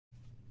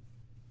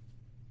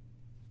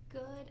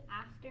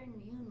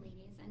afternoon,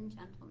 ladies and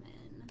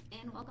gentlemen,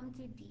 and welcome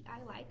to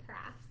DIY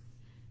Crafts.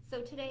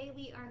 So today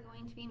we are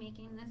going to be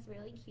making this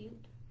really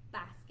cute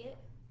basket.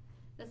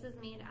 This is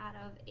made out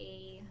of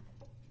a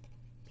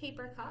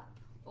paper cup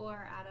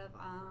or out of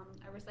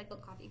a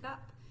recycled coffee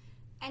cup.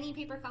 Any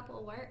paper cup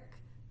will work.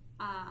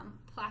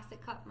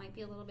 Plastic cup might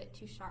be a little bit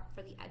too sharp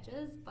for the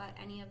edges, but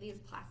any of these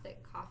plastic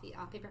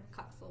paper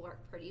cups will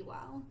work pretty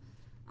well.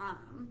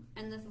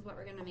 And this is what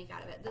we're going to make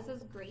out of it. This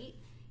is great.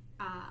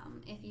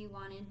 If you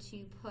wanted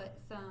to put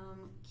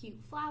some cute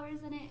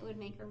flowers in it, it would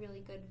make a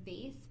really good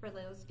vase for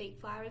those fake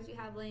flowers you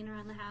have laying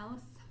around the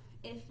house.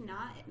 If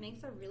not, it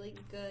makes a really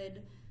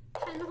good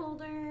pen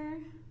holder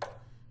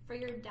for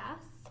your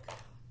desk,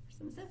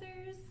 some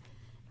scissors,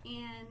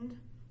 and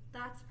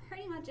that's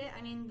pretty much it.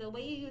 I mean, the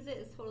way you use it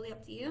is totally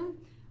up to you,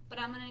 but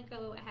I'm going to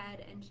go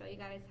ahead and show you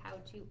guys how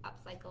to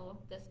upcycle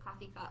this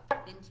coffee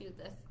cup into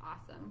this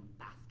awesome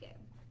basket.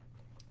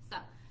 So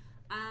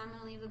I'm going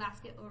to leave the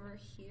basket over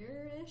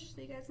here-ish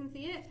so you guys can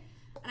see it.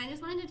 And I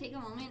just wanted to take a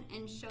moment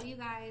and show you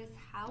guys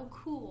how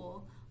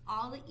cool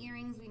all the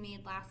earrings we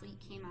made last week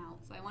came out.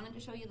 So I wanted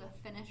to show you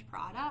the finished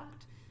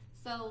product.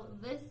 So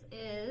this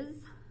is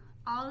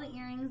all the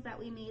earrings that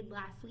we made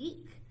last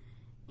week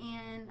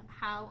and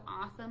how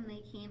awesome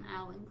they came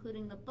out,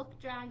 including the book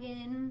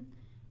dragon,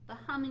 the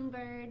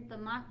hummingbird, the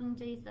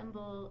mockingjay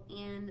symbol,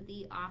 and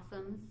the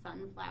awesome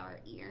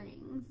sunflower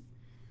earrings.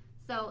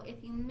 So if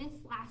you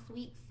missed last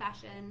week's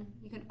session,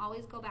 you can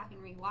always go back and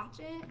rewatch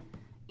it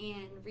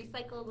and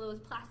recycle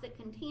those plastic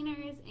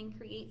containers and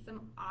create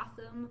some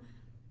awesome,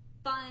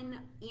 fun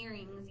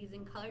earrings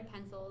using colored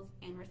pencils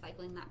and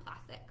recycling that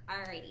plastic.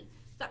 Alrighty,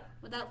 so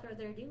without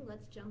further ado,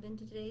 let's jump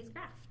into today's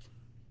craft.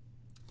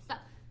 So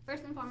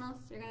first and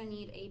foremost, you're gonna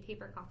need a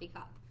paper coffee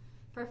cup,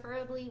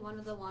 preferably one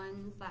of the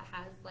ones that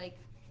has like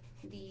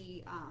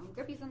the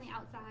grippies on the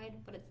outside,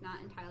 but it's not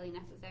entirely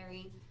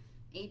necessary.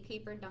 A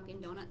paper Dunkin'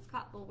 Donuts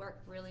cup will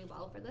work really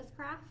well for this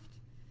craft.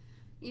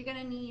 You're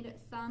gonna need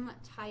some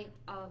type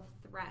of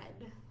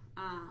thread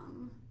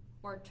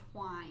or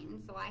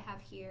twine. So I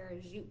have here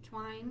jute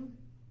twine,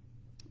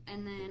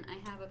 and then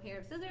I have a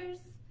pair of scissors,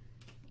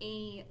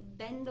 a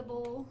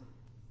bendable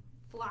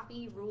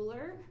floppy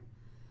ruler,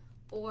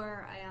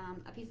 or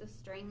a piece of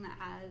string that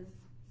has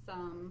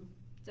some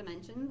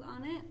dimensions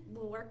on it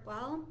will work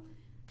well.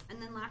 And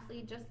then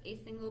lastly, just a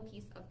single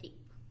piece of tape.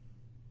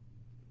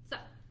 So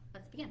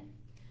let's begin.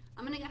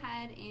 I'm gonna go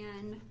ahead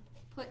and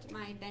put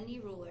my bendy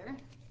ruler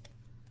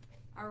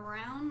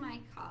around my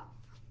cup,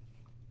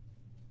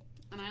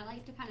 and I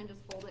like to kind of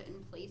just hold it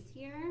in place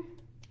here,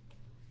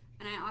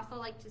 and I also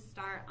like to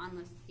start on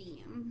the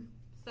seam.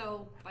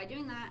 So by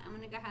doing that, I'm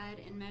gonna go ahead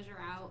and measure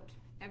out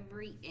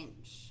every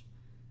inch.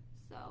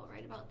 So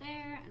right about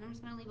there, and I'm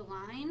just gonna leave a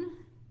line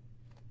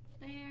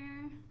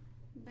there,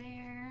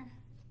 there,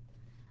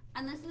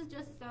 and this is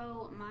just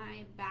so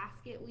my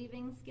basket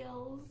weaving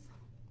skills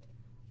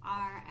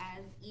are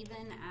as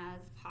even as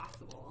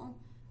possible.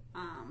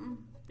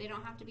 They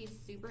don't have to be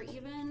super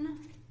even,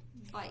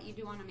 but you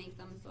do want to make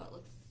them so it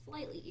looks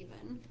slightly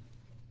even.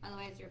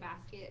 Otherwise your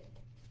basket,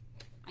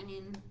 I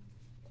mean,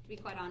 to be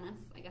quite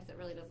honest, I guess it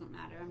really doesn't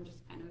matter. I'm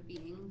just kind of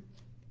being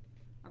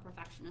a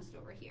perfectionist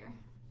over here.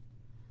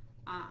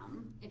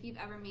 If you've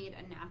ever made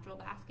a natural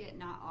basket,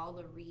 not all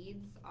the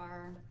reeds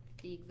are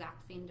the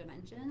exact same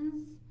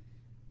dimensions,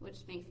 which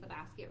makes the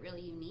basket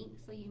really unique.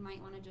 So you might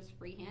want to just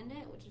freehand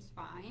it, which is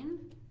fine.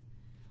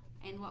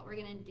 And what we're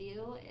gonna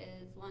do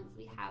is once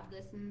we have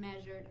this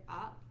measured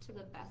up to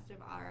the best of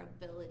our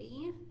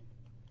ability,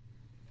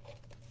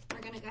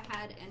 we're gonna go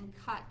ahead and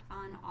cut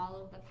on all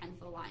of the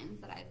pencil lines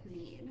that I've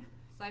made.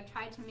 So I've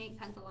tried to make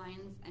pencil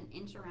lines an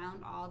inch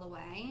around all the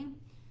way.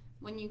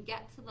 When you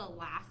get to the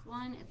last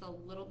one, it's a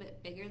little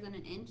bit bigger than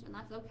an inch, and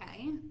that's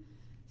okay.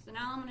 So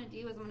now what I'm gonna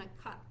do is I'm gonna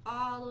cut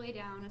all the way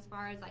down as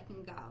far as I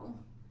can go.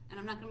 And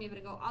I'm not gonna be able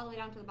to go all the way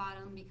down to the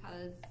bottom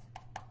because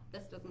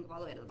this doesn't go all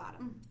the way to the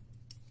bottom.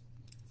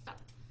 So,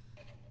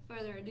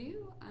 further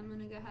ado, I'm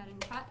gonna go ahead and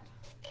cut.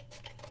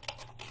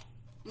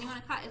 And you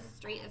wanna cut as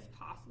straight as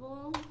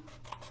possible,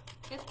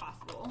 if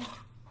possible.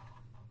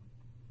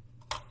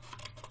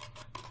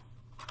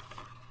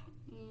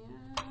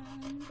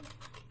 And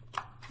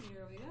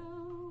here we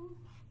go.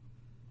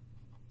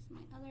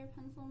 There's my other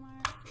pencil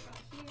mark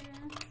right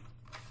here.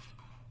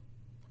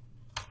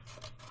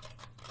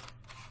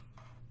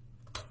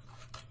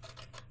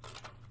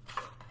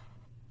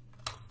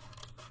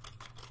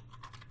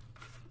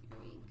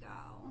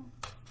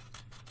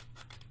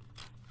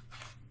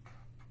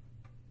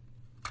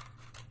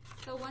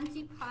 So once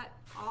you cut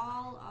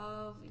all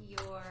of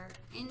your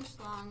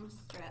inch-long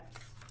strips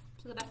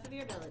to the best of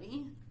your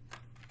ability,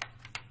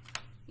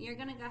 you're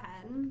gonna go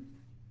ahead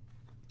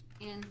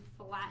and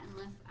flatten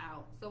this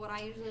out. So what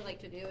I usually like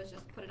to do is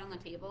just put it on the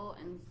table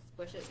and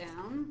squish it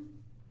down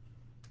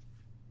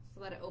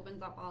so that it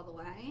opens up all the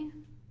way.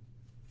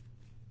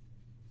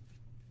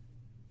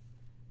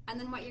 And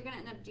then what you're gonna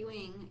end up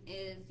doing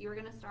is you're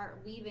gonna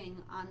start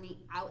weaving on the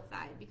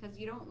outside because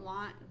you don't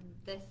want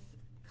this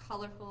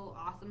colorful,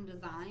 awesome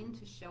design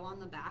to show on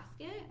the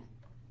basket.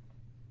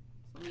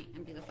 So let me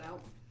empty this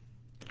out.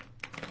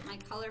 My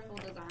colorful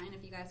design,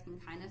 if you guys can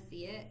kind of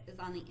see it, is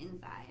on the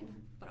inside,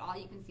 but all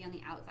you can see on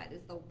the outside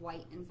is the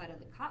white inside of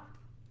the cup.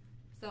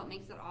 So it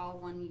makes it all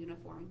one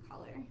uniform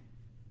color.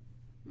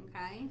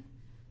 Okay?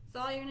 So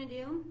all you're gonna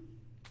do,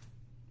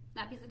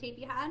 that piece of tape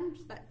you had,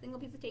 just that single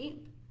piece of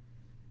tape,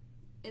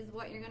 is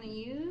what you're gonna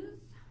use.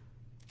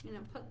 You're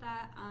gonna put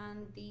that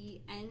on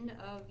the end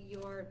of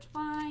your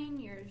twine,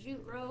 your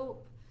jute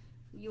rope,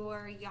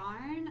 your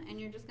yarn, and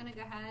you're just gonna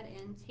go ahead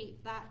and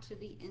tape that to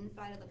the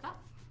inside of the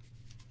cup.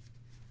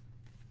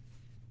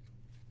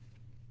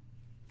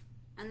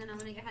 And then I'm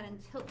gonna go ahead and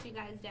tilt you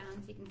guys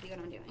down so you can see what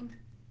I'm doing.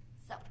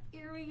 So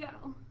here we go.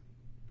 All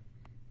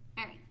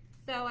right,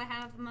 so I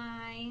have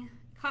my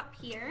cup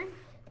here,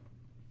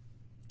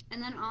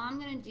 and then all I'm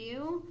gonna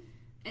do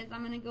is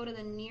I'm gonna go to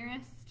the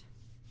nearest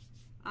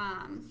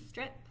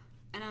strip,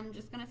 and I'm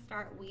just gonna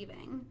start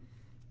weaving.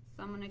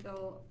 So I'm gonna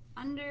go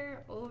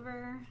under,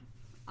 over,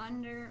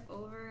 under,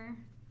 over,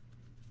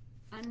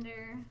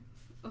 under,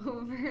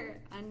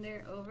 over,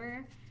 under,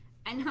 over,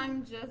 and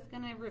I'm just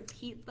gonna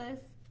repeat this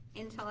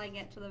until I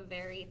get to the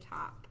very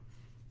top.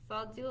 So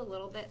I'll do a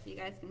little bit so you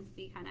guys can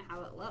see kind of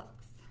how it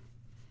looks.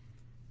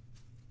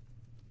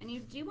 And you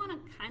do want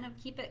to kind of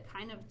keep it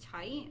kind of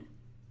tight.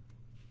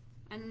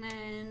 And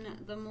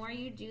then the more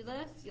you do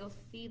this, you'll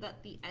see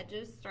that the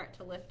edges start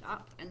to lift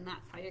up, and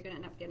that's how you're going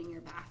to end up getting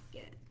your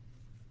basket.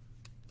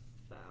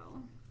 So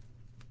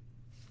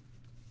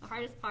the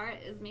hardest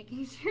part is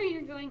making sure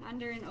you're going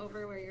under and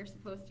over where you're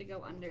supposed to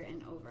go under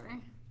and over.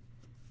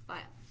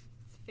 But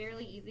it's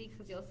fairly easy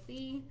because you'll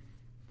see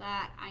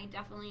that I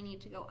definitely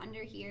need to go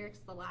under here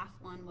because the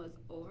last one was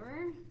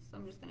over. So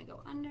I'm just going to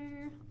go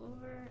under,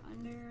 over,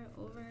 under,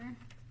 over,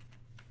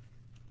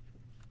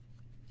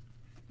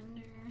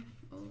 under,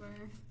 over.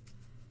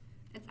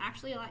 It's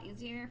actually a lot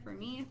easier for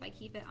me if I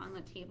keep it on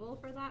the table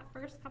for that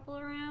first couple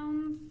of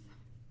rounds.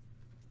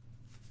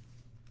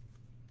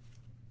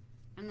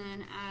 And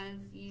then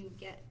as you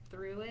get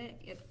through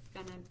it, it's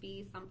going to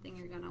be something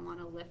you're going to want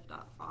to lift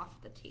up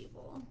off the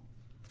table.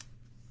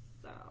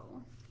 So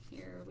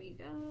here we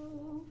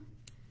go.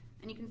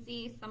 And you can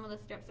see some of the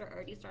strips are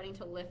already starting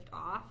to lift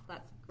off.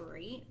 That's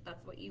great.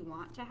 That's what you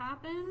want to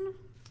happen.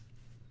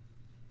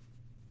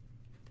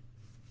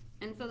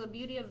 And so the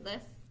beauty of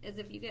this is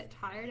if you get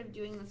tired of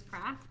doing this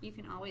craft, you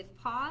can always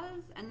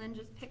pause and then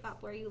just pick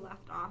up where you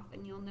left off,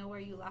 and you'll know where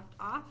you left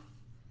off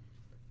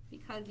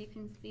because you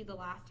can see the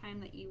last time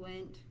that you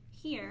went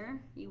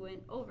here, you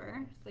went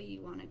over, so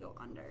you want to go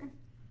under.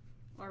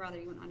 Or rather,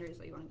 you went under,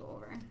 so you want to go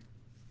over.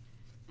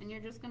 And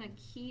you're just going to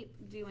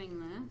keep doing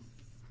this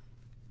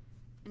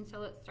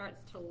until it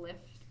starts to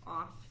lift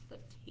off the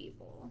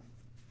table.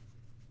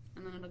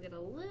 And then it'll get a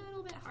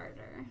little bit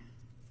harder.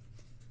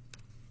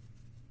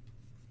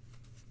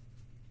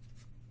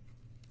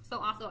 So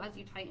also as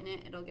you tighten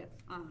it, it'll get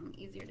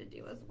easier to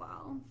do as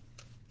well.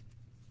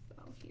 So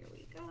here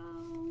we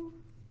go.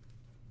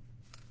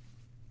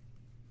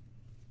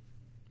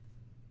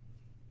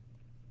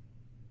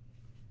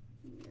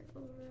 Under,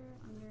 over,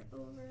 under,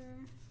 over.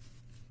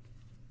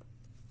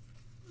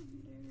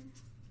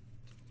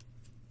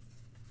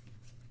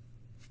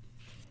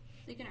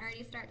 So you can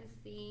already start to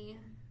see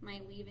my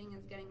weaving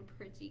is getting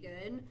pretty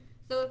good.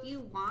 So if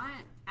you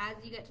want, as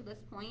you get to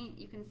this point,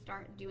 you can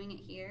start doing it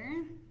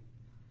here,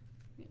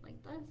 right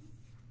like this.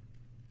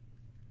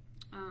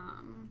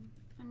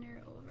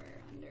 Under,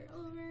 over, under,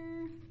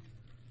 over.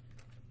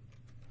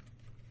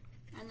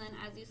 And then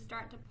as you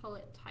start to pull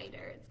it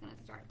tighter, it's going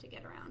to start to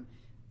get around.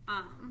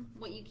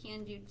 What you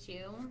can do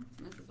too,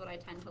 and this is what I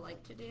tend to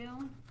like to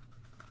do,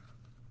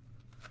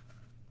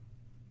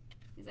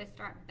 is I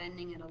start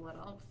bending it a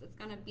little because it's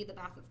going to be, the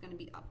basket's going to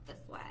be up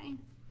this way.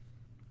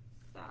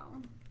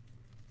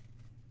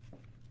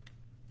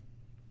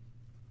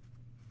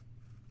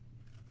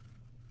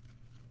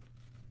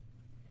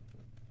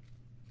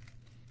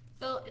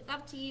 So it's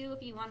up to you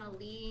if you want to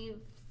leave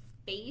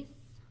space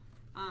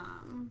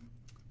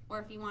or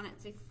if you want it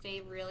to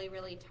stay really,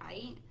 really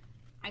tight.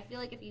 I feel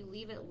like if you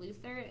leave it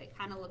looser, it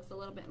kind of looks a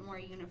little bit more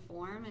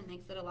uniform and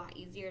makes it a lot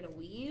easier to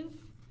weave.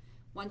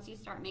 Once you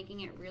start making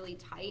it really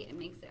tight, it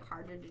makes it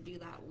harder to do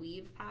that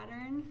weave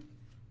pattern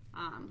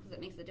because it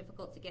makes it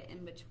difficult to get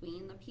in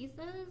between the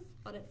pieces,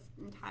 but it's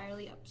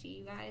entirely up to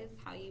you guys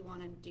how you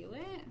want to do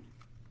it.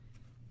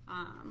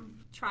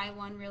 Try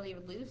one really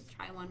loose,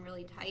 try one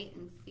really tight,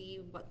 and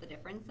see what the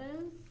difference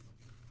is.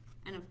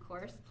 And of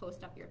course,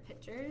 post up your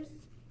pictures.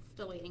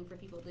 Still waiting for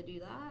people to do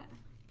that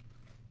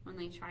when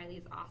they try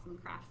these awesome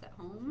crafts at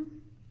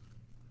home.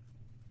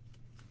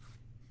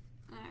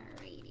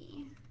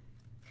 Alrighty.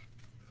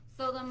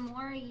 So the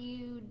more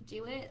you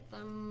do it,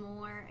 the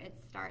more it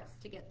starts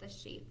to get the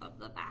shape of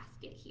the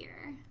basket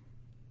here.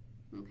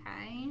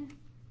 Okay?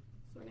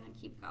 So we're gonna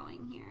keep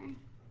going here.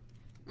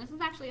 This is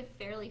actually a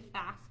fairly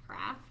fast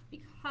craft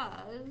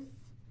because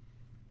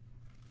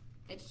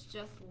it's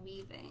just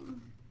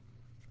weaving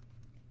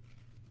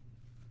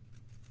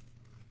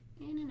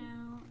in and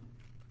out.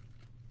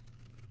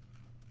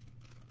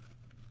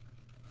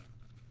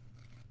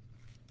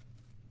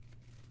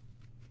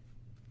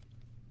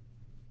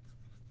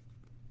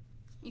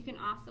 You can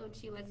also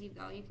too, as you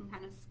go, you can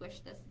kind of squish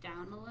this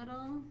down a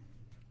little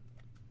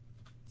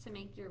to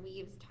make your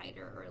weaves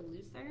tighter or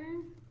looser.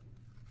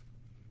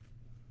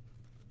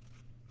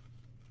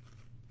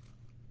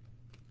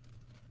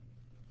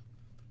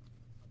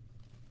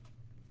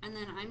 And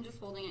then I'm just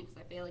holding it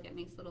because I feel like it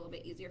makes it a little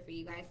bit easier for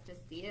you guys to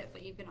see it,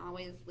 but you can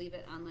always leave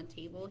it on the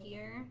table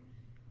here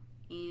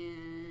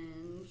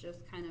and just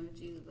kind of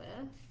do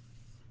this.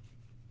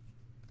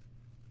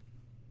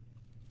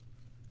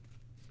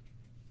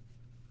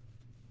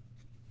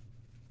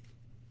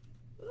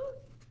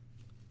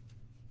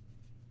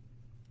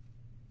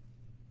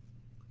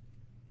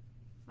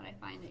 But I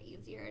find it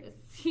easier to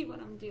see what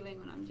I'm doing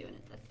when I'm doing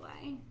it this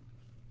way.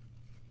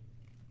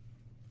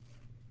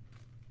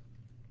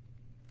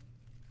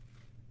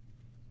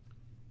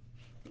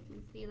 You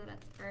can see that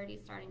it's already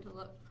starting to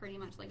look pretty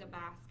much like a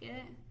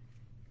basket.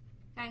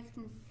 You guys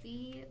can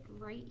see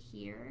right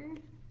here, I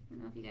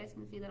don't know if you guys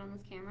can see that on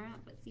this camera,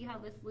 but see how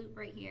this loop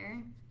right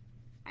here,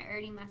 I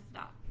already messed it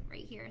up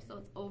right here, so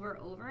it's over.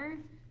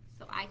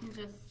 So I can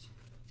just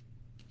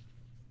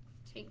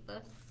take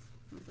this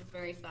is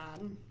very sad,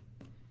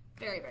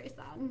 very, very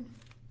sad,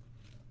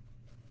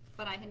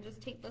 but I can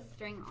just take this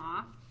string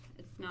off.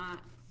 It's not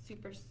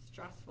super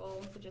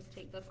stressful to just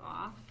take this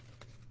off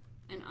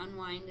and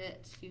unwind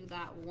it to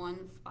that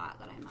one spot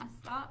that I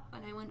messed up,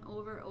 and I went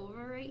over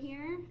right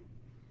here,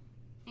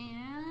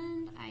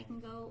 and I can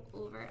go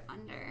over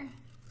under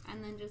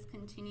and then just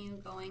continue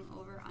going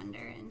over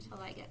under until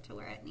I get to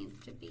where it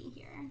needs to be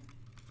here.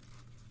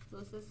 So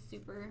this is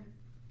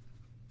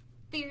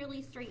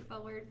fairly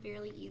straightforward,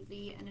 fairly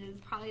easy, and it is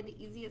probably the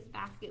easiest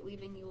basket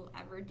weaving you will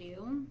ever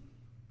do.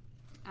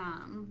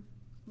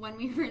 When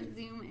we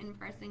resume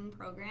in-person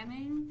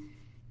programming,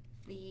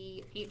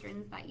 the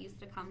patrons that used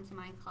to come to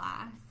my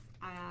class,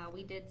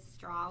 we did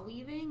straw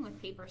weaving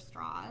with paper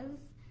straws,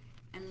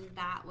 and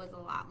that was a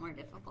lot more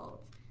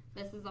difficult.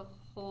 This is a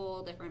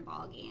whole different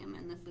ball game,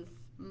 and this is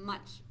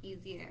much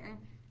easier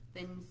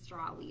than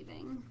straw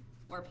weaving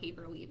or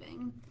paper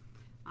weaving.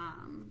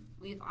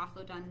 We've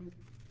also done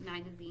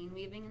magazine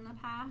weaving in the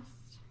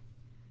past,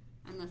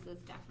 and this is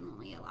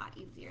definitely a lot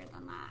easier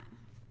than that.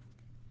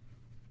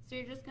 So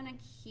you're just gonna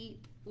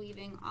keep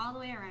weaving all the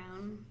way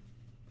around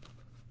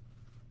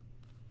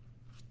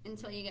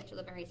until you get to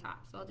the very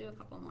top. So I'll do a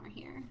couple more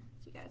here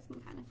so you guys can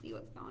kind of see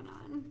what's going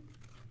on.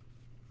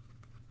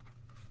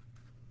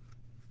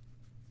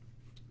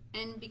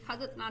 And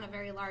because it's not a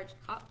very large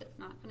cup, it's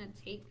not going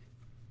to take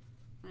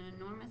an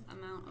enormous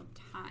amount of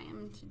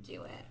time to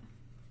do it.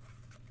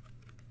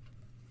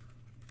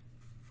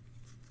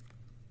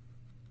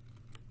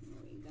 There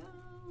we go.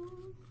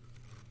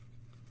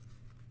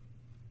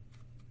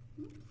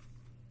 Oops.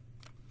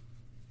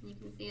 You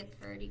can see it's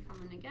already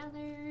coming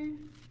together.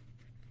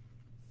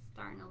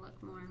 Starting to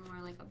look more and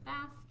more like a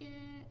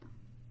basket.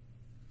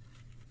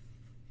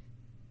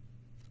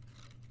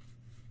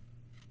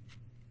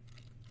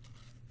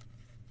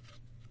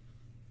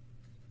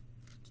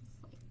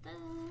 Just like this.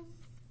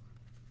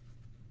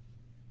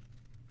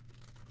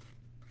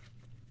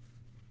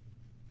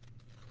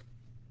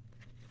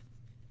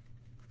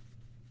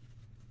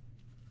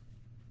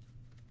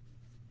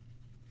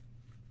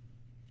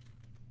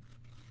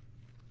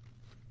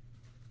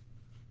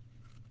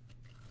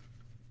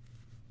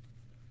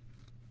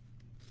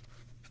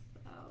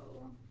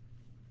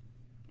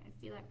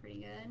 See that pretty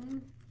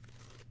good.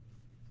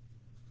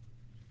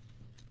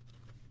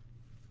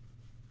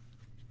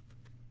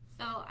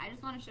 So I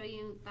just want to show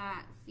you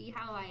that, see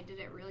how I did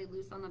it really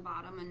loose on the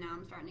bottom and now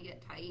I'm starting to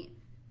get tight.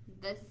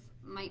 This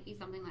might be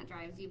something that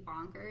drives you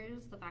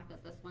bonkers, the fact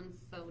that this one's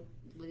so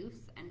loose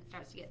and it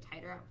starts to get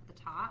tighter up at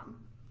the top.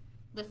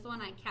 This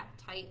one I kept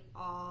tight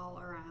all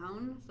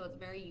around, so it's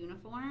very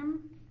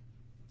uniform.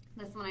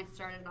 This one I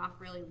started off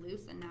really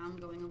loose and now I'm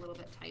going a little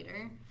bit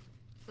tighter.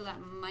 So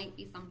that might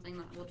be something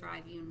that will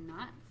drive you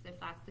nuts. If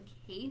that's the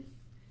case,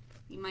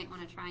 you might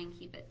want to try and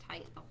keep it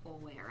tight the whole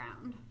way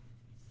around.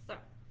 So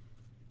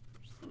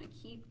I'm just going to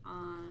keep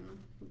on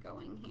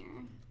going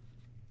here.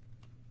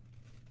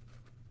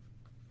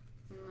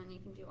 And then you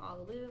can do all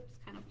the loops,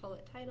 kind of pull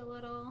it tight a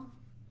little,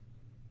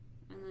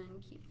 and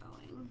then keep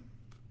going.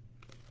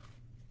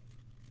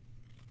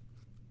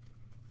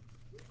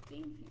 See,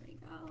 here we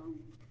go.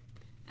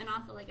 And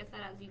also, like I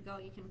said, as you go,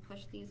 you can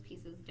push these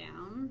pieces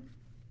down.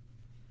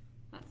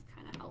 That's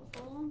kind of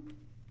helpful.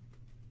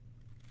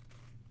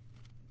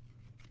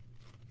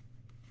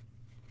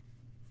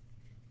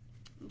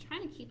 I'm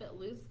trying to keep it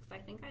loose because I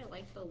think I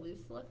like the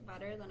loose look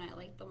better than I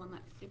like the one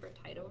that's super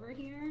tight over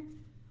here.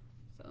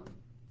 So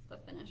it's the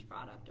finished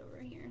product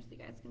over here so you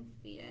guys can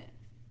see it.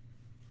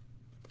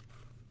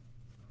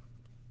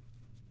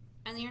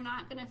 And you're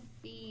not going to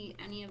see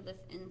any of this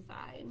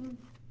inside.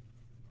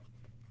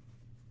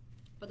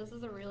 But this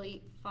is a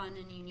really fun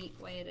and unique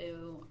way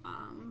to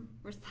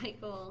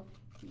recycle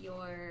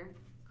your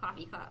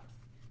coffee cups.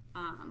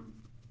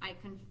 I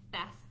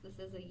confess this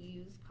is a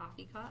used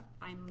coffee cup.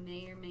 I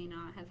may or may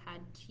not have had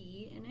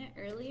tea in it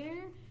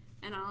earlier,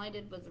 and all I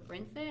did was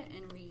rinse it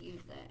and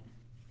reuse it.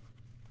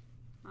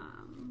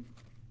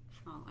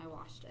 Well, I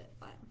washed it,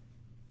 but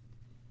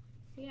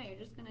So yeah, you're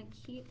just gonna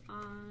keep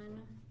on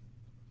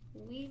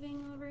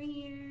weaving over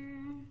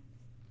here,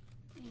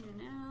 in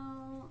and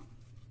out,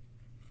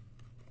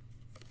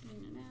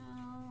 in and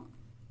out.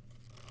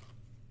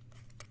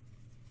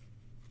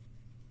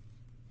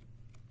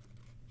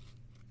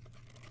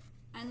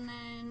 And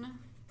then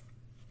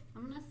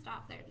I'm gonna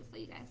stop there just so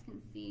you guys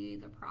can see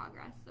the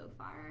progress so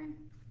far.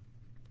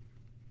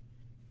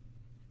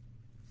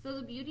 So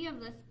the beauty of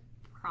this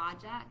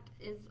project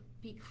is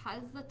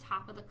because the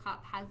top of the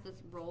cup has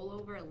this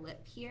rollover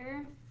lip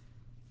here,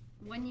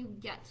 when you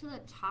get to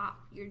the top,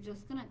 you're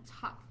just gonna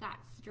tuck that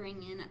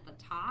string in at the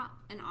top.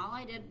 And all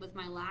I did was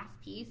my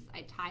last piece,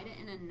 I tied it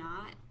in a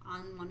knot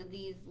on one of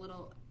these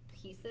little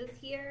pieces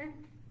here.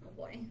 Oh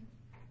boy,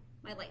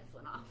 my lights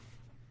went off.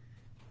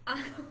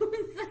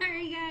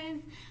 Sorry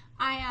guys.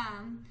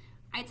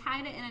 I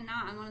tied it in a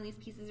knot on one of these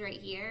pieces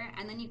right here,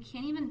 and then you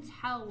can't even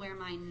tell where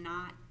my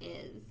knot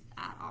is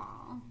at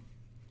all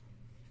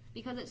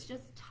because it's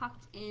just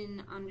tucked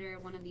in under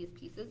one of these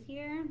pieces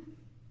here.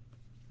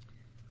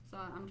 So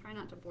I'm trying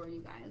not to bore you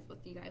guys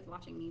with you guys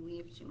watching me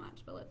weave too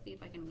much, but let's see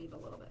if I can weave a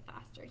little bit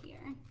faster here.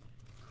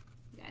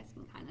 You guys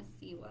can kind of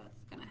see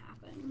what's gonna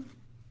happen.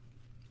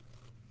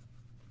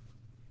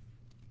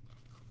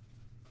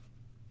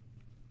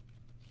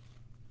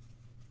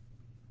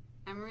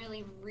 I'm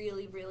really,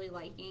 really, really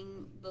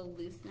liking the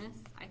looseness.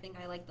 I think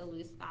I like the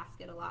loose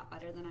basket a lot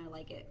better than I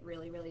like it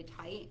really, really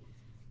tight.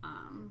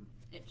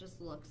 It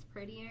just looks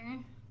prettier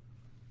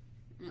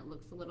and it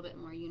looks a little bit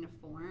more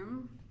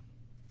uniform.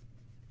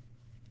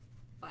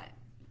 But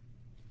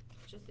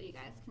just so you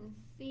guys can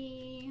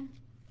see,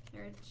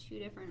 there are two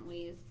different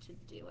ways to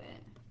do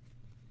it.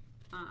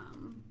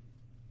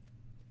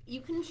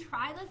 You can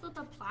try this with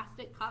a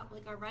plastic cup,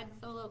 like a red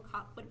Solo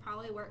cup would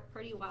probably work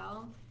pretty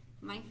well.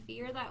 My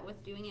fear that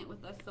with doing it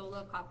with a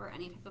Solo cup or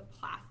any type of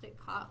plastic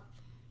cup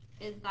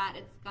is that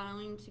it's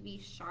going to be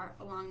sharp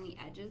along the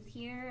edges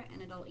here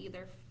and it'll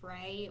either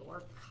fray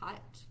or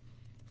cut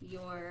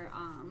your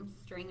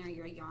string or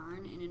your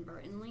yarn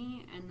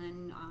inadvertently, and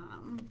then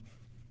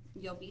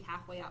you'll be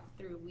halfway up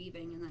through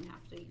weaving and then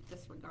have to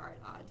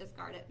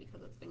discard it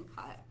because it's been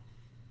cut,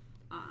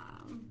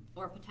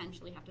 or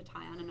potentially have to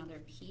tie on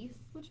another piece,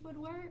 which would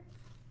work.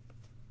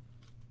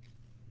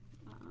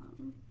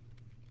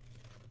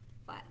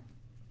 But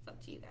it's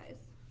up to you guys.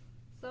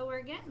 So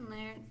we're getting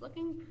there. It's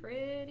looking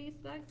pretty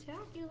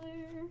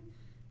spectacular,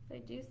 if I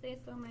do say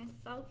so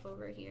myself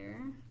over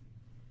here.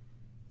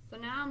 So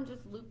now I'm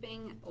just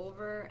looping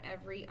over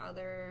every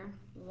other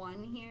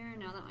one here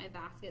now that my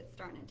basket's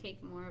starting to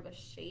take more of a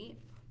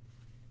shape.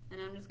 And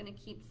I'm just gonna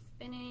keep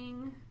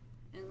spinning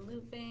and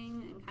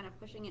looping and kind of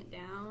pushing it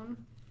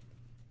down.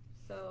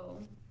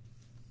 So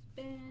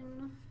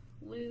spin,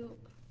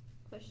 loop,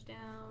 push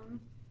down,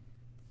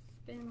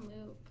 spin,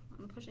 loop.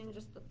 I'm pushing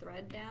just the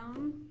thread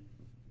down,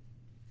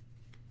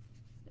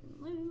 spin,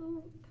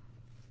 loop,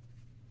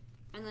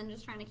 and then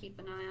just trying to keep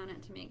an eye on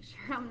it to make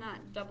sure I'm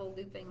not double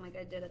looping like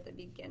I did at the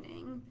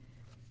beginning.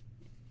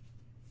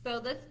 So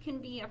this can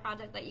be a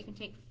project that you can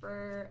take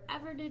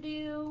forever to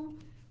do,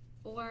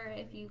 or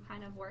if you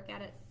kind of work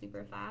at it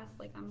super fast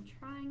like I'm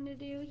trying to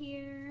do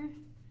here.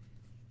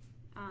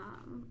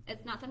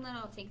 It's not something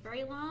that'll take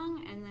very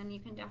long, and then you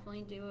can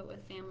definitely do it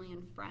with family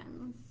and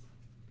friends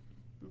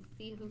and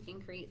see who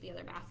can create the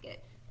other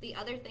basket. The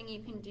other thing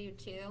you can do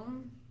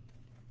too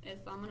is,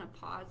 so I'm gonna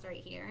pause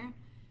right here,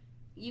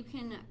 you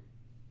can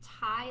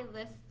tie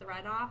this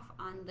thread off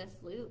on this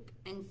loop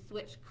and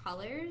switch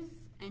colors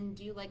and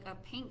do like a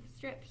pink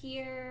strip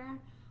here,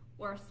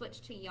 or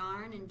switch to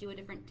yarn and do a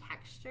different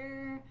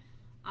texture.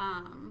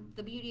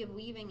 The beauty of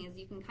weaving is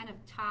you can kind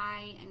of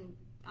tie and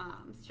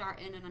start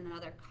in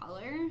another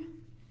color.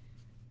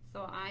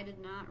 So I did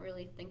not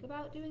really think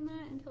about doing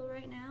that until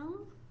right now,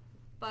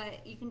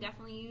 but you can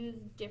definitely use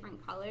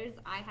different colors.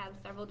 I have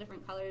several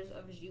different colors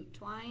of jute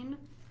twine,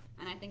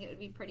 and I think it would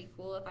be pretty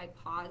cool if I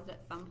paused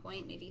at some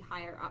point, maybe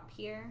higher up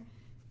here,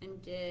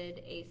 and did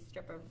a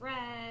strip of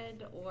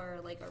red or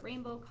like a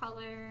rainbow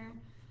color,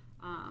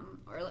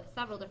 or like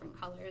several different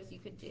colors you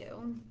could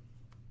do,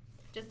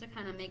 just to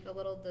kind of make a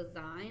little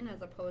design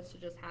as opposed to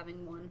just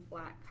having one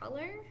flat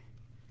color.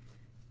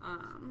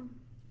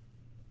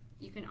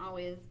 You can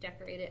always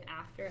decorate it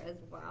after as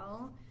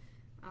well.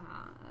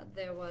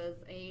 There was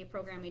a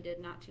program we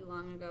did not too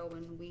long ago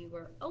when we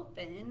were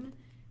open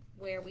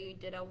where we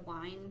did a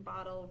wine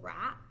bottle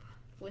wrap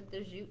with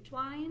the jute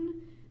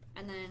twine,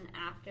 and then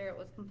after it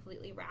was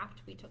completely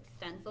wrapped, we took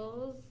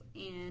stencils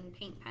and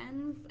paint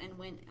pens and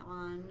went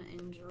on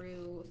and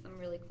drew some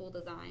really cool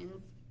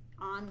designs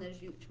on the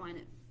jute twine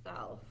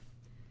itself,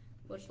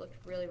 which looked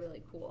really,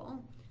 really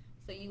cool.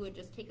 So you would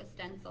just take a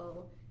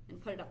stencil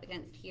and put it up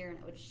against here and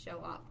it would show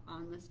up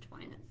on this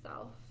twine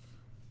itself.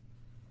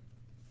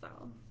 So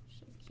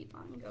just keep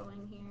on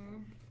going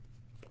here.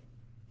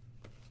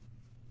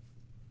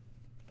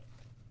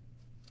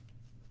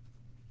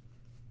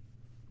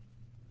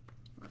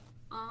 We're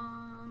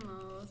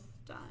almost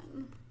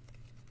done.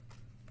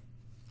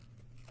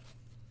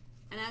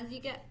 And as you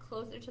get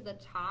closer to the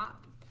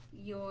top,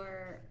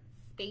 your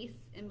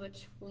space in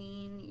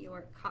between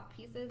your cup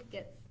pieces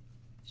gets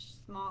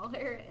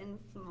smaller and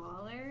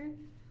smaller,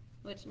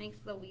 which makes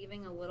the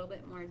weaving a little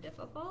bit more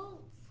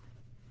difficult.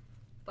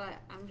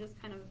 But I'm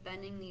just kind of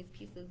bending these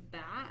pieces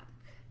back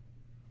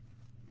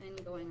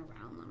and going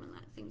around them, and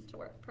that seems to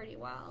work pretty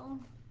well.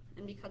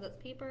 And because it's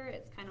paper,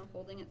 it's kind of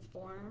holding its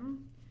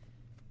form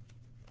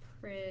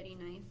pretty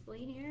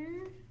nicely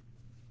here.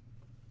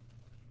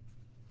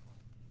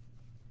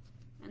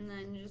 And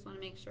then you just want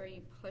to make sure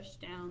you push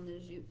down the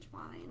jute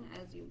twine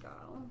as you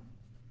go.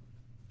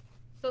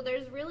 So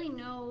there's really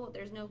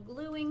there's no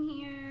gluing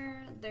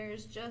here,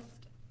 there's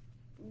just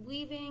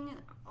weaving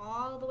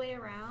all the way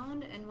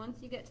around, and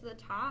once you get to the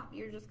top,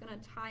 you're just going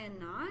to tie a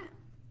knot,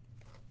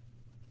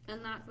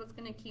 and that's what's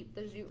going to keep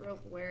the jute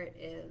rope where it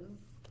is.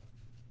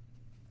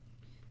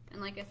 And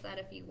like I said,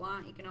 if you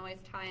want, you can always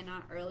tie a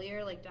knot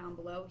earlier, like down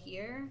below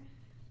here,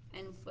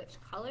 and switch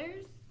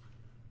colors,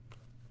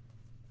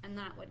 and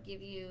that would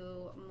give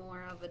you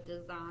more of a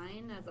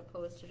design as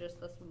opposed to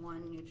just this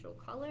one neutral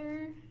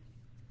color.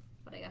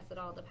 But I guess it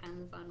all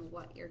depends on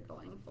what you're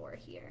going for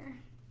here.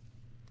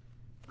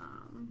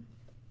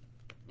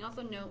 You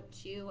also note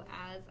too,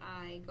 as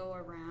I go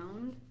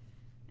around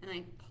and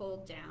I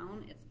pull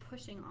down, it's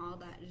pushing all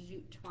that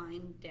jute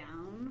twine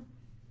down,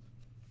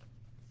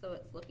 so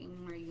it's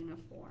looking more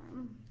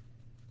uniform.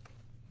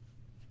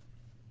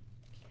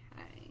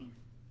 Okay.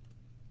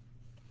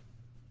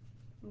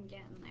 We're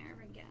getting there,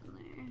 we're getting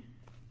there.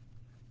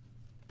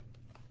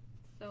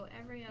 So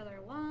every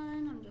other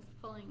one, I'm just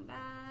pulling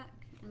back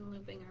and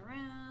looping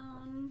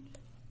around.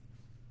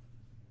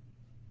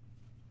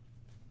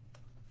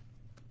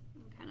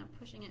 I'm kind of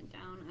pushing it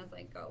down as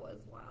I go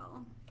as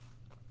well.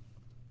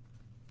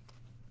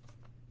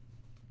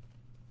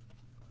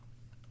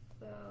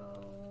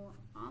 So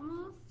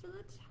almost to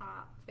the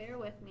top. Bear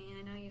with me.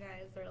 I know you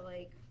guys are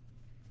like,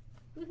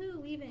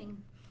 woohoo, weaving.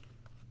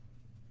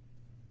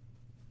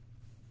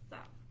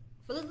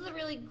 So this is a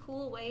really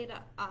cool way to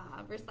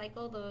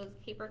recycle those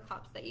paper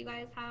cups that you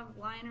guys have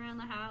lying around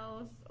the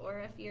house, or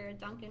if you're a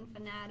Dunkin'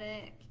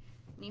 fanatic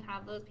and you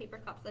have those paper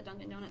cups that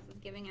Dunkin' Donuts is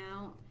giving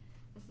out.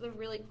 This is a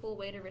really cool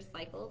way to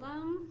recycle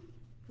them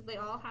because they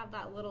all have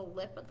that little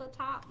lip at the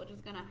top, which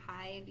is going to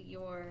hide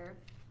your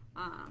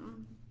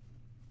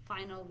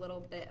final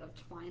little bit of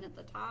twine at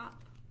the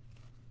top.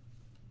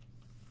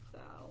 So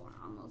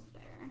we're almost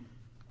there.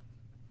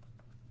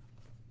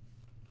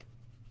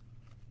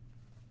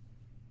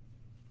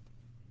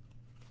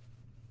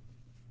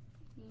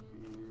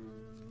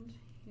 And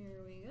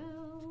here we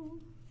go.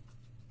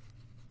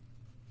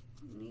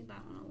 Need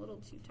that one a little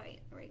too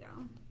tight. There we go.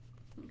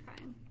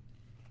 Okay.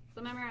 So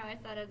remember how I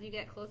said as you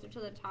get closer to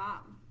the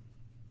top,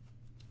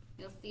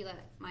 you'll see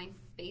that my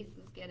space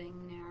is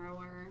getting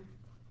narrower,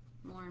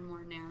 more and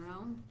more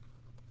narrow.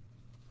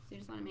 So you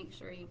just want to make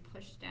sure you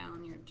push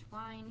down your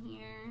twine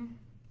here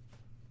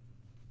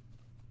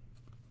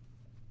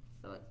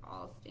so it's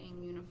all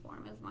staying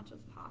uniform as much as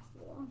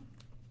possible.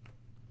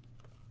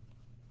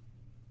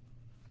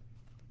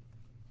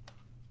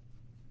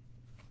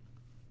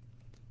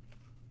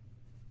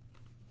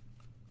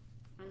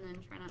 And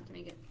then try not to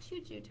make it too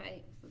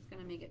tight, because it's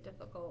going to make it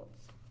difficult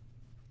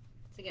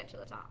to get to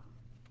the top.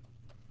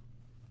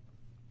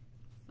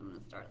 So I'm going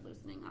to start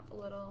loosening up a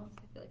little.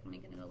 So I feel like I'm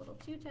making it a little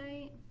too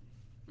tight,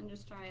 and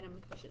just try it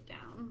and push it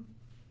down.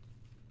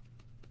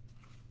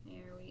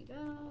 There we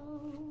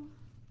go.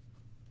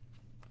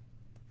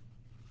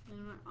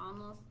 And we're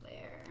almost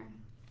there.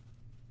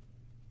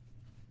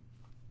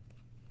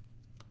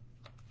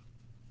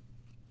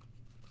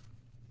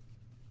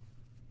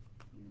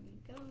 Here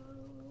we go.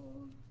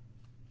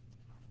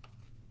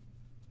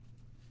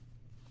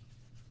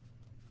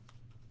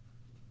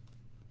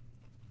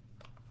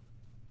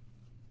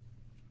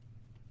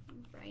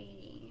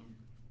 Alrighty.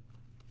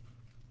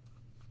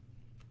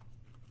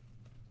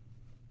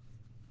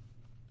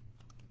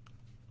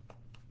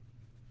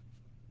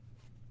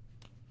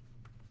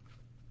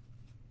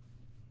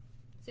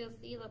 So you'll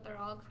see that they're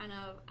all kind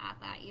of at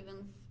that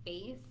even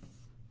space.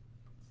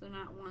 So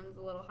not one's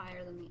a little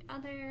higher than the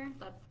other.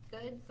 That's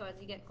good. So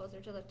as you get closer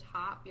to the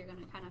top, you're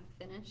going to kind of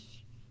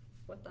finish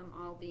with them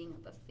all being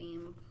at the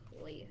same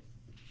place.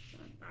 I'm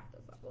going to back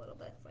this up a little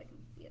bit so I can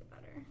see it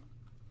better.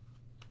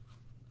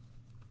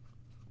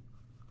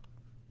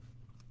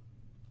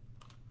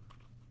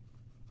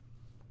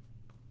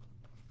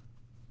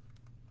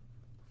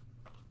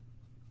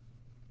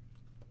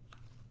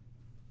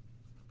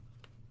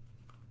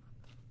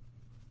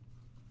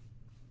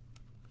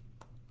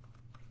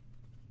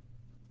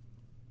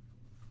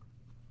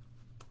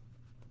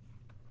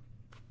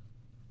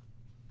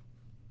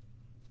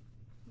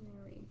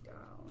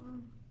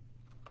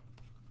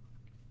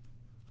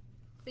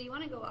 So you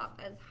want to go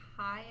up as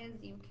high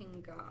as you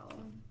can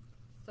go.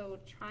 So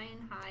try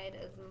and hide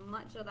as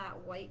much of that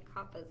white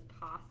cup as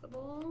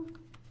possible.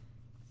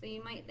 So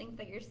you might think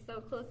that you're so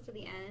close to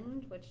the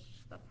end, which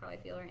that's how I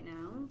feel right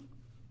now.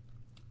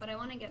 But I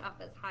want to get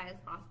up as high as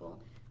possible.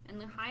 And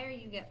the higher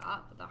you get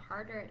up, the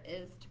harder it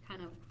is to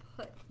kind of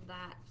put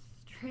that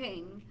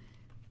string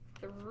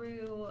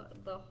through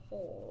the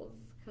holes,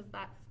 because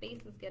that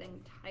space is getting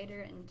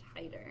tighter and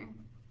tighter.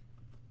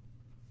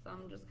 So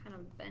I'm just kind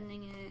of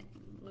bending it,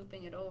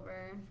 looping it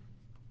over,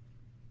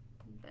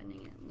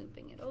 bending it,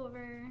 looping it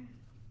over.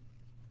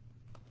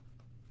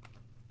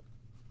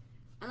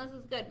 And this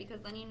is good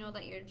because then you know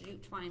that your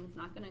jute twine is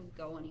not going to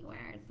go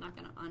anywhere. It's not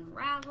going to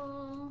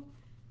unravel.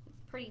 It's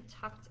pretty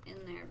tucked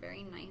in there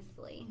very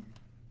nicely.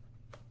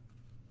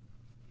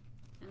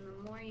 And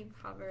the more you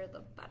cover,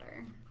 the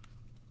better.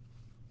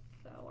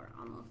 So we're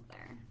almost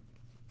there.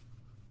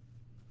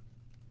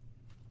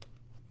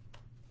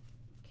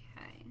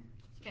 Okay,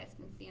 so you guys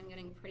can see I'm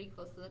getting pretty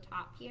close to the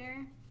top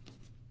here.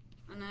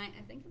 And I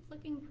think it's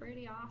looking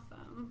pretty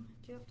awesome,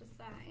 I do have to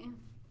say.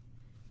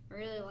 I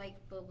really like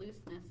the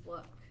looseness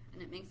look,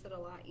 and it makes it a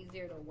lot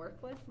easier to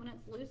work with when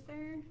it's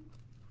looser.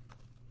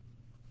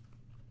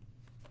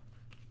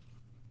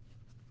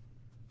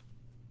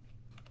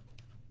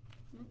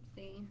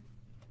 Oopsie,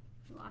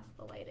 lost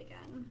the light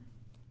again.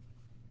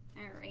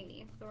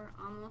 Alrighty, so we're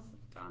almost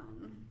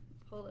done.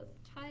 Pull this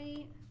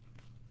tight,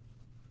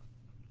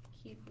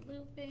 keep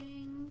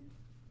looping.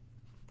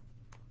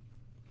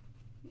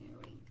 Here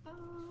we go.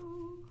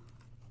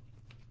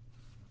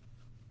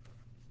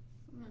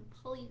 I'm gonna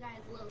pull you guys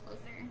a little closer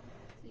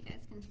so you guys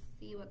can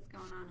see what's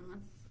going on in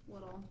this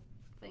little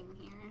thing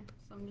here.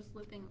 So I'm just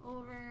looping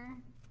over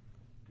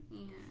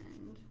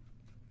and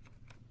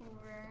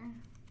over.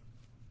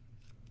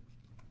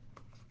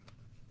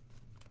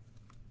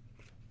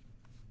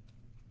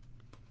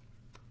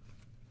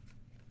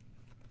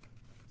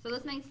 So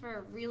this makes for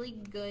a really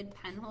good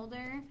pen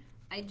holder.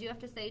 I do have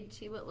to say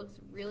too, it looks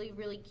really,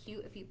 really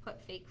cute if you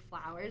put fake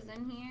flowers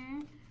in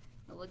here.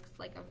 It looks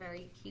like a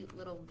very cute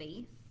little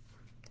vase.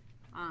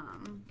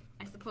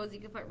 I suppose you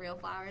could put real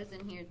flowers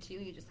in here too.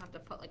 You just have to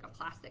put like a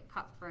plastic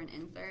cup for an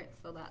insert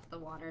so that the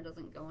water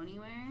doesn't go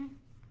anywhere.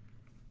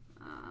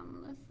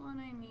 This one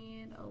I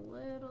made a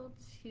little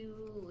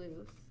too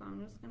loose, so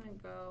I'm just gonna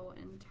go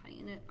and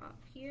tighten it up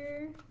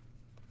here.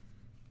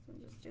 So I'm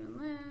just doing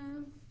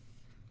this,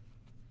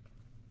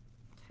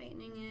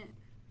 tightening it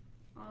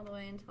all the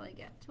way until I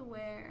get to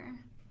where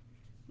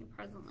I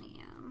presently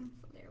am.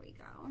 So there we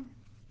go,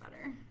 it's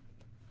better.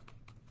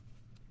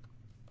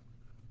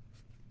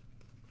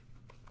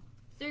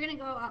 So you're gonna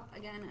go up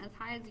again as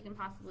high as you can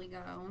possibly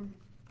go,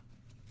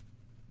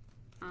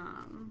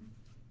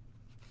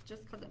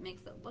 just because it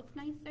makes it look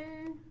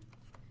nicer.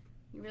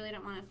 You really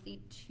don't want to see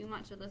too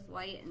much of this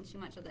white and too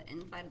much of the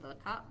inside of the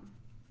cup.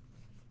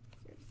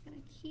 So you're just gonna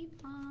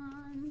keep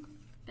on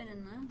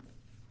spinning this.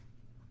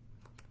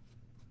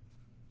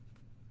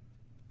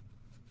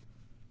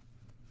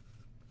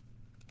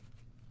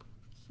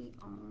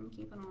 Keep on,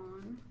 keep it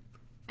on.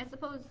 I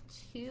suppose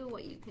too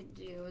what you could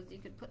do is you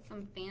could put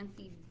some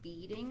fancy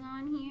beading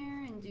on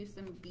here and do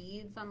some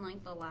beads on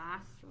like the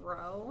last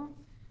row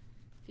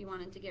if you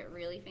wanted to get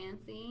really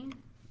fancy,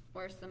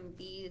 or some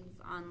beads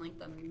on like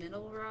the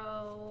middle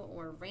row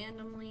or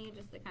randomly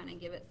just to kind of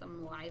give it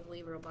some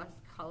lively, robust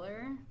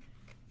color.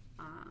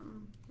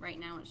 Right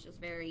now it's just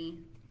very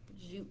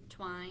jute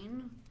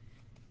twine,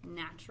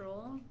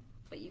 natural,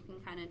 but you can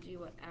kind of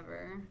do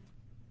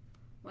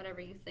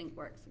whatever you think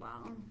works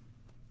well.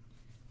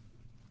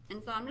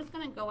 And so I'm just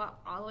gonna go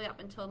up all the way up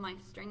until my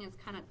string is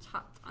kind of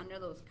tucked under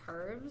those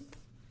curves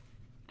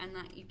and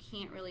that you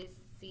can't really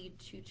see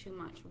too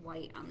much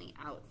white on the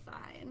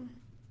outside.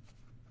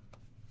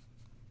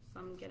 So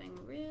I'm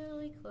getting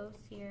really close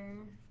here.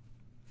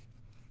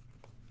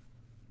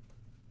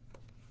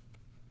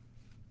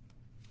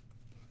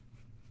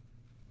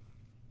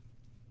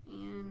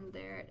 And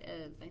there it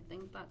is. I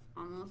think that's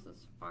almost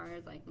as far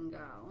as I can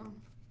go.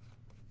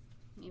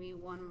 Maybe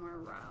one more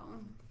row.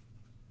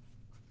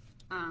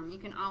 You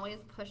can always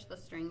push the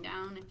string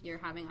down if you're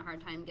having a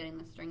hard time getting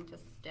the string to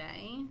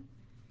stay.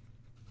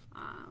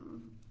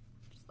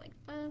 Just like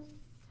this.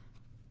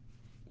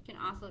 You can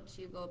also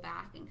too go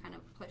back and kind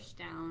of push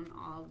down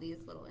all these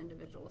little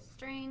individual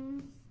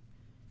strings.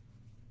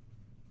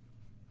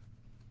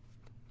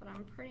 But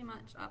I'm pretty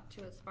much up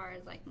to as far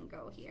as I can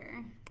go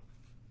here.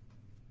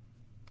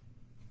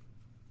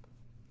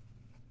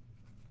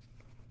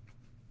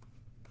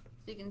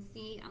 So you can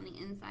see on the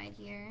inside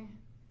here,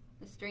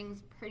 the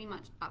string's pretty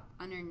much up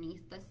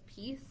underneath this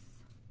piece.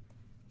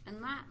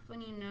 And that's when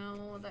you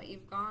know that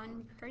you've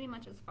gone pretty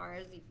much as far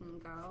as you can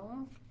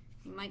go.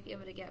 You might be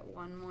able to get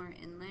one more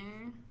in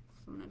there.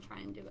 So I'm gonna try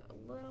and do it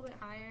a little bit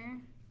higher.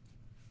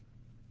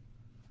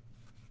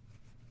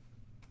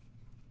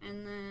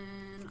 And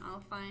then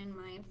I'll find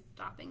my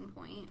stopping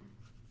point.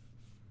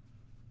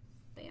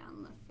 Stay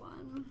on this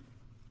one.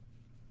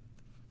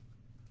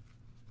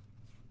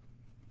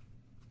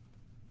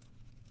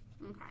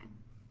 Okay.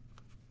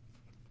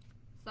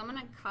 So I'm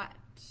gonna cut,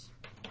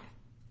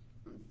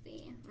 let's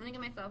see, I'm gonna give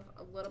myself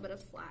a little bit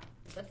of slack,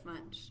 this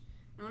much.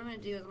 And what I'm gonna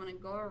do is I'm gonna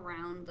go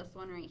around this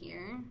one right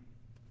here.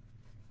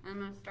 And I'm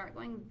gonna start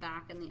going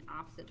back in the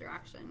opposite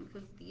direction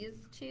because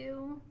these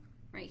two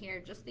right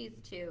here, just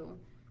these two,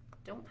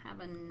 don't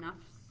have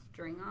enough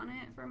string on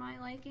it for my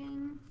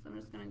liking. So I'm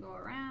just gonna go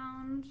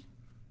around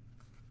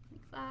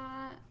like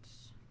that.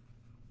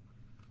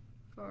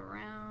 go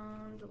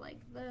around like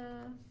this.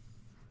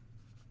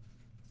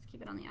 Just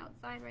keep it on the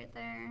outside right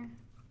there.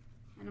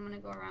 And I'm going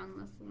to go around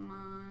this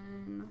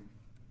one.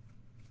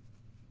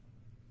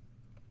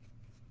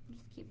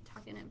 Just keep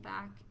tucking it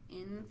back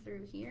in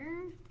through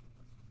here.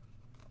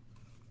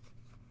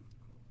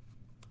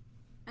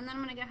 And then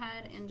I'm going to go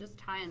ahead and just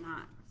tie a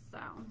knot. So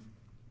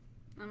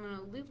I'm going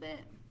to loop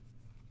it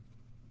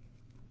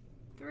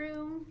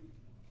through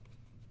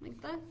like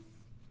this.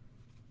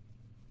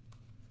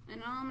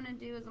 And all I'm going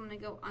to do is I'm going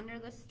to go under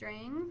the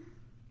string,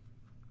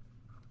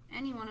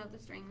 any one of the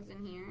strings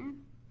in here.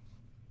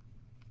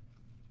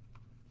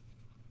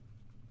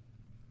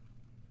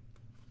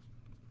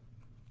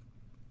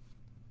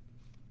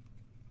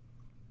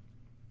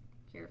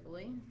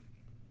 Carefully.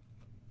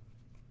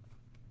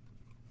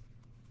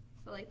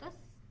 So like this.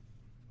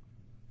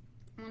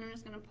 And then I'm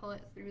just going to pull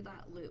it through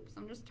that loop. So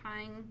I'm just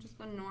tying just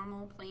a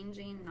normal plain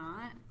Jane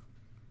knot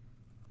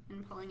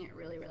and pulling it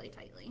really, really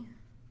tightly.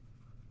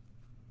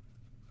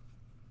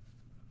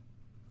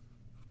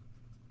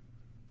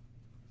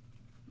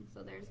 And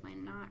so there's my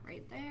knot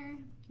right there.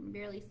 You can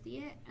barely see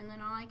it. And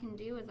then all I can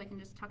do is I can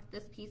just tuck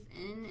this piece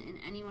in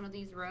any one of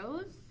these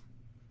rows.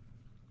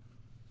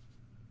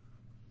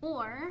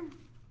 Or,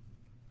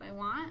 if I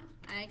want,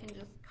 I can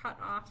just cut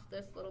off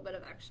this little bit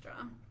of extra.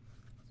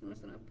 So I'm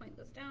just going to point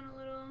this down a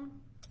little.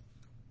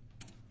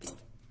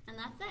 And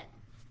that's it.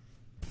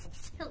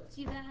 Tilt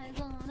you guys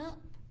on up.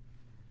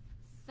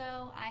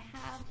 So I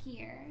have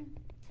here,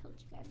 tilt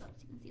you guys up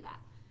so you can see that.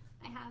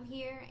 I have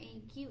here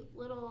a cute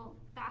little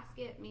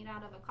basket made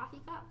out of a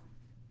coffee cup.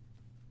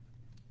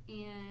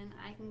 And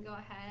I can go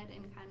ahead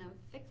and kind of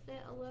fix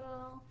it a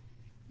little.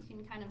 You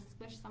can kind of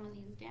squish some of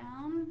these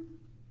down.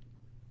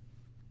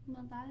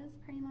 But that is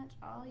pretty much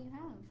all you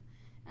have.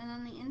 And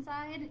on the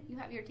inside, you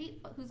have your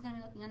tape, but who's going to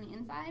be looking on the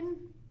inside?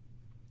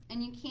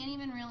 And you can't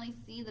even really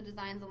see the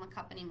designs on the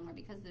cup anymore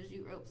because the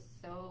jute rope's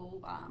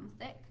so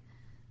thick.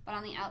 But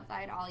on the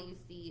outside, all you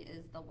see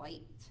is the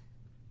white.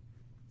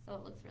 So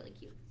it looks really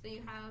cute. So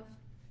you have,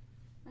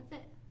 that's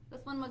it.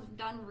 This one was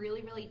done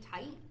really, really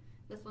tight.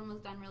 This one was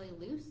done really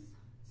loose.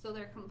 So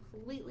they're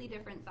completely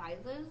different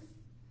sizes.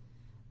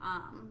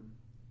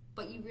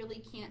 But you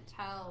really can't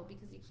tell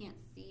because you can't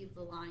see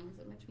the lines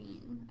in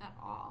between at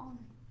all.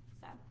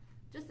 So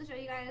just to show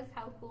you guys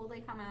how cool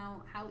they come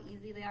out, how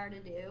easy they are to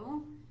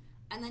do.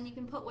 And then you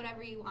can put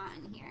whatever you want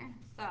in here.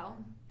 So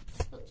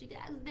put you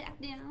guys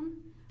back down.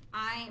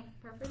 I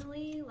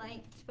preferably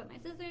like to put my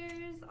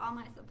scissors, all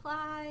my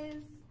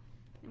supplies,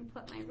 and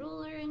put my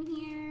ruler in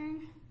here,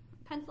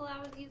 pencil I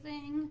was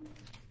using,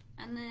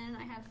 and then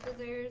I have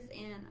scissors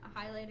and a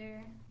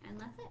highlighter, and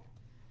that's it.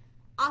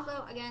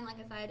 Also, again, like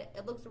I said,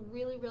 it looks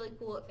really, really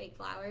cool with fake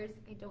flowers.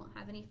 I don't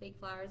have any fake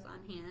flowers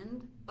on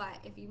hand, but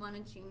if you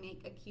wanted to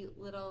make a cute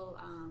little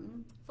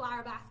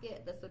flower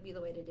basket, this would be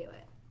the way to do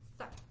it.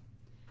 So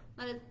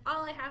that is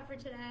all I have for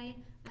today.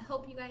 I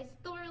hope you guys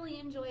thoroughly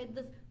enjoyed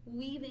this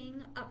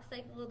weaving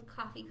upcycled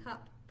coffee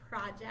cup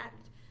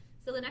project.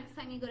 So the next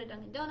time you go to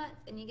Dunkin'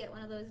 Donuts and you get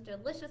one of those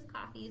delicious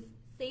coffees,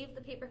 save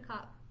the paper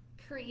cup,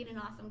 create an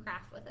awesome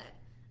craft with it.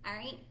 All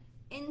right?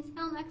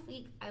 Until next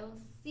week, I will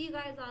see you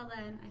guys all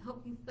then. I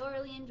hope you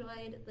thoroughly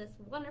enjoyed this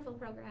wonderful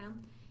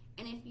program.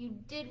 And if you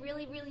did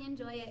really, really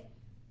enjoy it,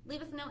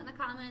 leave us a note in the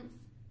comments,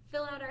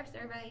 fill out our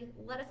survey,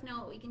 let us know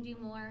what we can do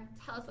more,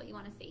 tell us what you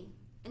want to see.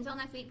 Until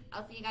next week,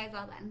 I'll see you guys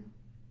all then.